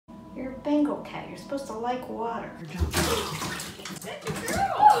You're a Bengal cat. You're supposed to like water.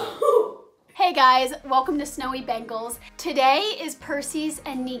 Hey guys, welcome to Snowy Bengals. Today is Percy's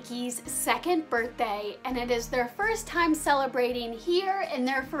and Niki's second birthday, and it is their first time celebrating here in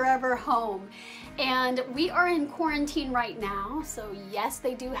their forever home. And we are in quarantine right now, so yes,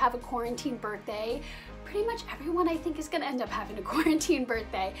 they do have a quarantine birthday. Pretty much everyone I think is gonna end up having a quarantine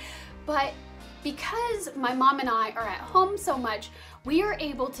birthday. But because my mom and I are at home so much, we are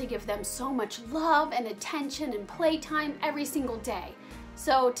able to give them so much love and attention and playtime every single day.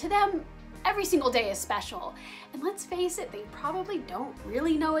 So to them, every single day is special. And let's face it, they probably don't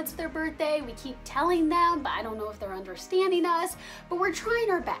really know it's their birthday. We keep telling them, but I don't know if they're understanding us, but we're trying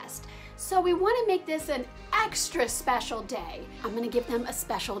our best. So we want to make this an extra special day. I'm gonna give them a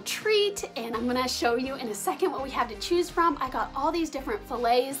special treat, and I'm gonna show you in a second what we have to choose from. I got all these different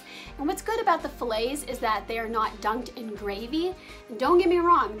fillets, and what's good about the fillets is that they are not dunked in gravy. And don't get me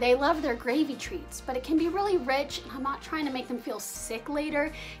wrong, they love their gravy treats, but it can be really rich, and I'm not trying to make them feel sick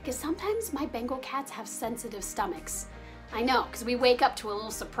later, because sometimes my Bengal cats have sensitive stomachs. I know, because we wake up to a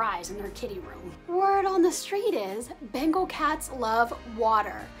little surprise in their kitty room. Word on the street is Bengal cats love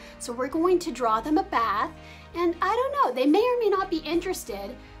water. So we're going to draw them a bath, and I don't know, they may or may not be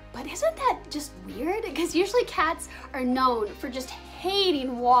interested, but isn't that just weird? Because usually cats are known for just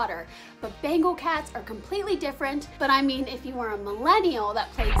hating water, but Bengal cats are completely different. But I mean, if you were a millennial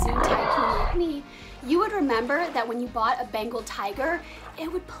that played Zoo Tycoon like me, you would remember that when you bought a Bengal tiger,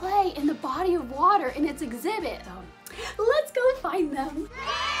 it would play in the body of water in its exhibit. So let's go find them.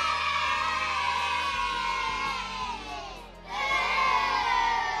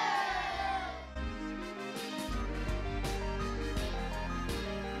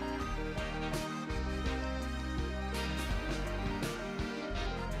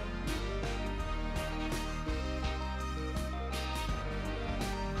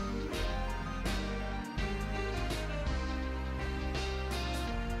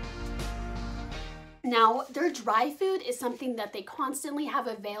 Now, their dry food is something that they constantly have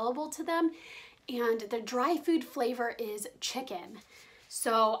available to them, and the dry food flavor is chicken.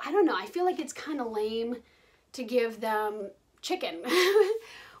 So, I don't know, I feel like it's kind of lame to give them chicken.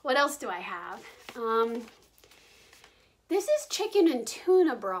 What else do I have? This is chicken and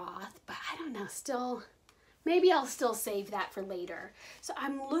tuna broth, but I don't know, still, maybe I'll still save that for later. So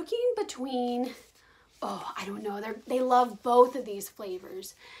I'm looking between, oh, I don't know, they love both of these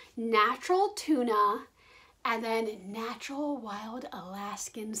flavors. Natural tuna, and then natural wild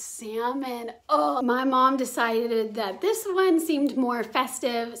Alaskan salmon. Oh, my mom decided that this one seemed more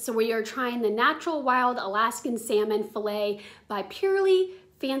festive, so we are trying the natural wild Alaskan salmon fillet by Purely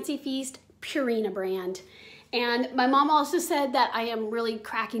Fancy Feast Purina brand. And my mom also said that I am really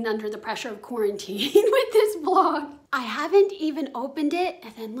cracking under the pressure of quarantine with this vlog. I haven't even opened it,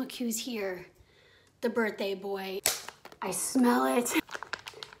 and then look who's here. The birthday boy. I smell it.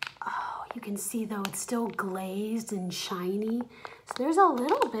 Oh, you can see though it's still glazed and shiny. So there's a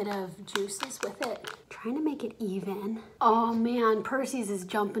little bit of juices with it. Trying to make it even. Oh man, Percy's is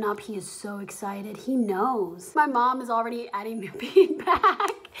jumping up. He is so excited. He knows. My mom is already adding new feedback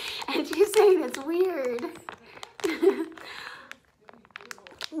and she's saying it's weird.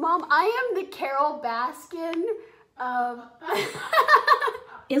 Mom, I am the Carol Baskin of...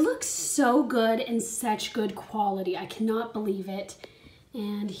 It looks so good and such good quality. I cannot believe it.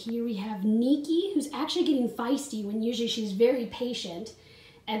 And here we have Niki, who's actually getting feisty when usually she's very patient.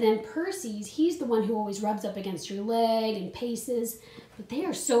 And then Percy's, he's the one who always rubs up against your leg and paces. But they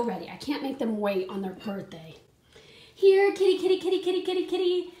are so ready. I can't make them wait on their birthday. Here, kitty, kitty, kitty, kitty, kitty,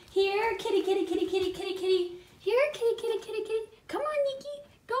 kitty. Here, kitty, kitty, kitty, kitty, kitty, kitty. Here, kitty, kitty, kitty, kitty. Come on,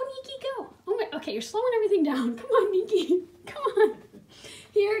 Niki. Go, Niki, go. Oh my, okay, you're slowing everything down. Come on, Niki. Come on.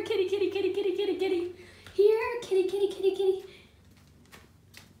 Here, kitty, kitty, kitty, kitty, kitty, kitty. Here, kitty, kitty, kitty, kitty.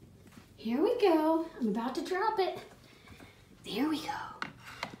 Here we go. I'm about to drop it. There we go.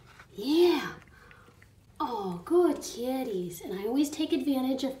 Yeah. Oh, good kitties. And I always take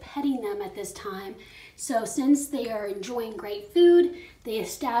advantage of petting them at this time. So since they are enjoying great food, they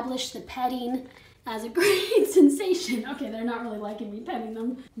establish the petting as a great sensation. Okay, they're not really liking me petting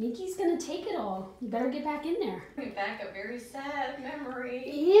them. Niki's gonna take it all. You better get back in there. Bring back a very sad memory.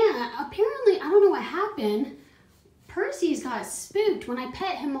 Yeah, apparently, I don't know what happened. Percy's got spooked when I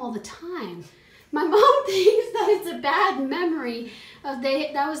pet him all the time. My mom thinks that it's a bad memory of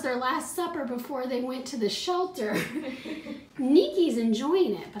that was their last supper before they went to the shelter. Niki's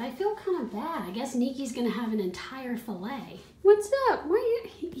enjoying it, but I feel kind of bad. I guess Niki's gonna have an entire fillet. What's up? Why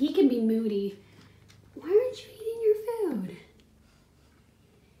he can be moody. Why aren't you eating your food?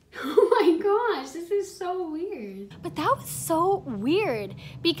 Oh my gosh, this is so weird. But that was so weird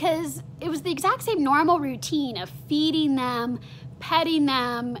because it was the exact same normal routine of feeding them, petting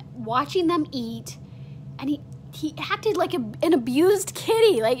them, watching them eat, and he acted like an abused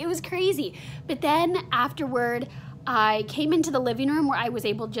kitty. Like, it was crazy. But then afterward, I came into the living room where I was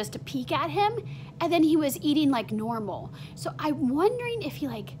able just to peek at him, and then he was eating like normal. So I'm wondering if he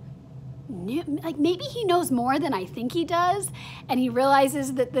like maybe he knows more than I think he does, and he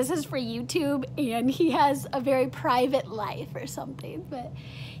realizes that this is for YouTube and he has a very private life or something. But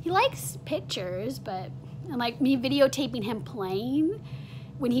he likes pictures, and like me videotaping him playing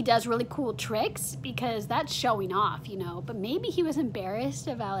when he does really cool tricks, because that's showing off, you know. But maybe he was embarrassed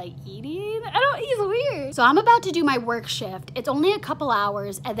about like eating. He's weird. So I'm about to do my work shift. It's only a couple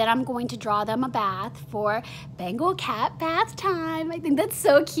hours, and then I'm going to draw them a bath for Bengal Cat Bath Time. I think that's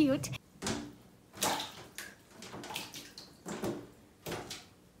so cute.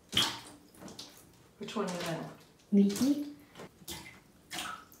 Which one is that? Nikki.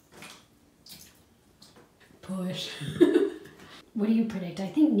 Push. What do you predict? I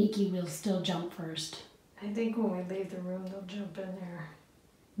think Nikki will still jump first. I think when we leave the room, they'll jump in there.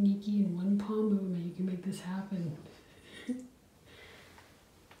 Nikki, in one palm movement, you can make this happen. He's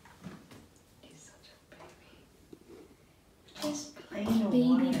such a baby. Just plain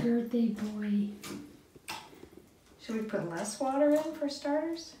Baby water. birthday boy. Should we put less water in for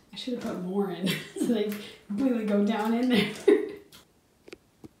starters? I should have put more in so they completely go down in there.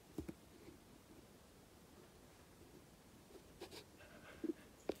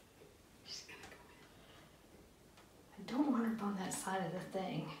 I don't want her on that side of the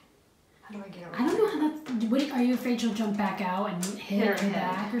thing. How do I get her? I don't know how that's... Are you afraid she'll jump back out and hit her head.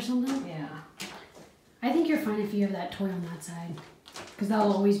 back or something? Yeah. I think you're fine if you have that toy on that side. Because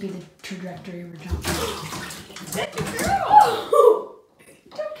that'll always be the trajectory of her jump. Oh!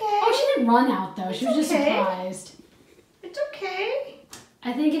 It's okay. Oh, she didn't run out though. She was just surprised. It's okay.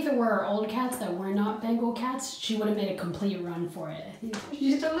 I think if it were our old cats that were not Bengal cats, she would have made a complete run for it. I think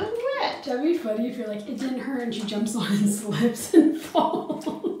She's a little wet. that'd be funny if you're like, it didn't hurt, and she jumps on and slips and falls.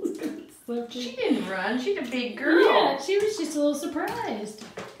 She didn't run. She's a big girl. Yeah, she was just a little surprised.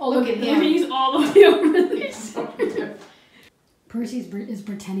 Oh, Look at him. He's all the way over there. Percy is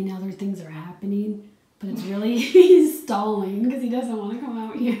pretending other things are happening, but it's really, he's stalling because he doesn't want to come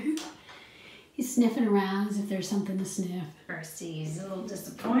out here. He's sniffing around as if there's something to sniff. Percy's a little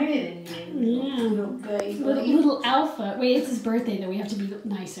disappointed in you. Yeah. Little baby. Little alpha. Wait, it's his birthday though. We have to be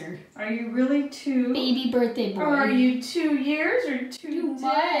nicer. Are you really 2? Baby birthday boy. Or are you 2 years or 2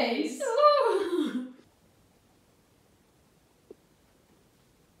 days? months.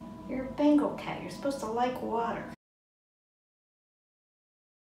 You're a Bengal cat. You're supposed to like water.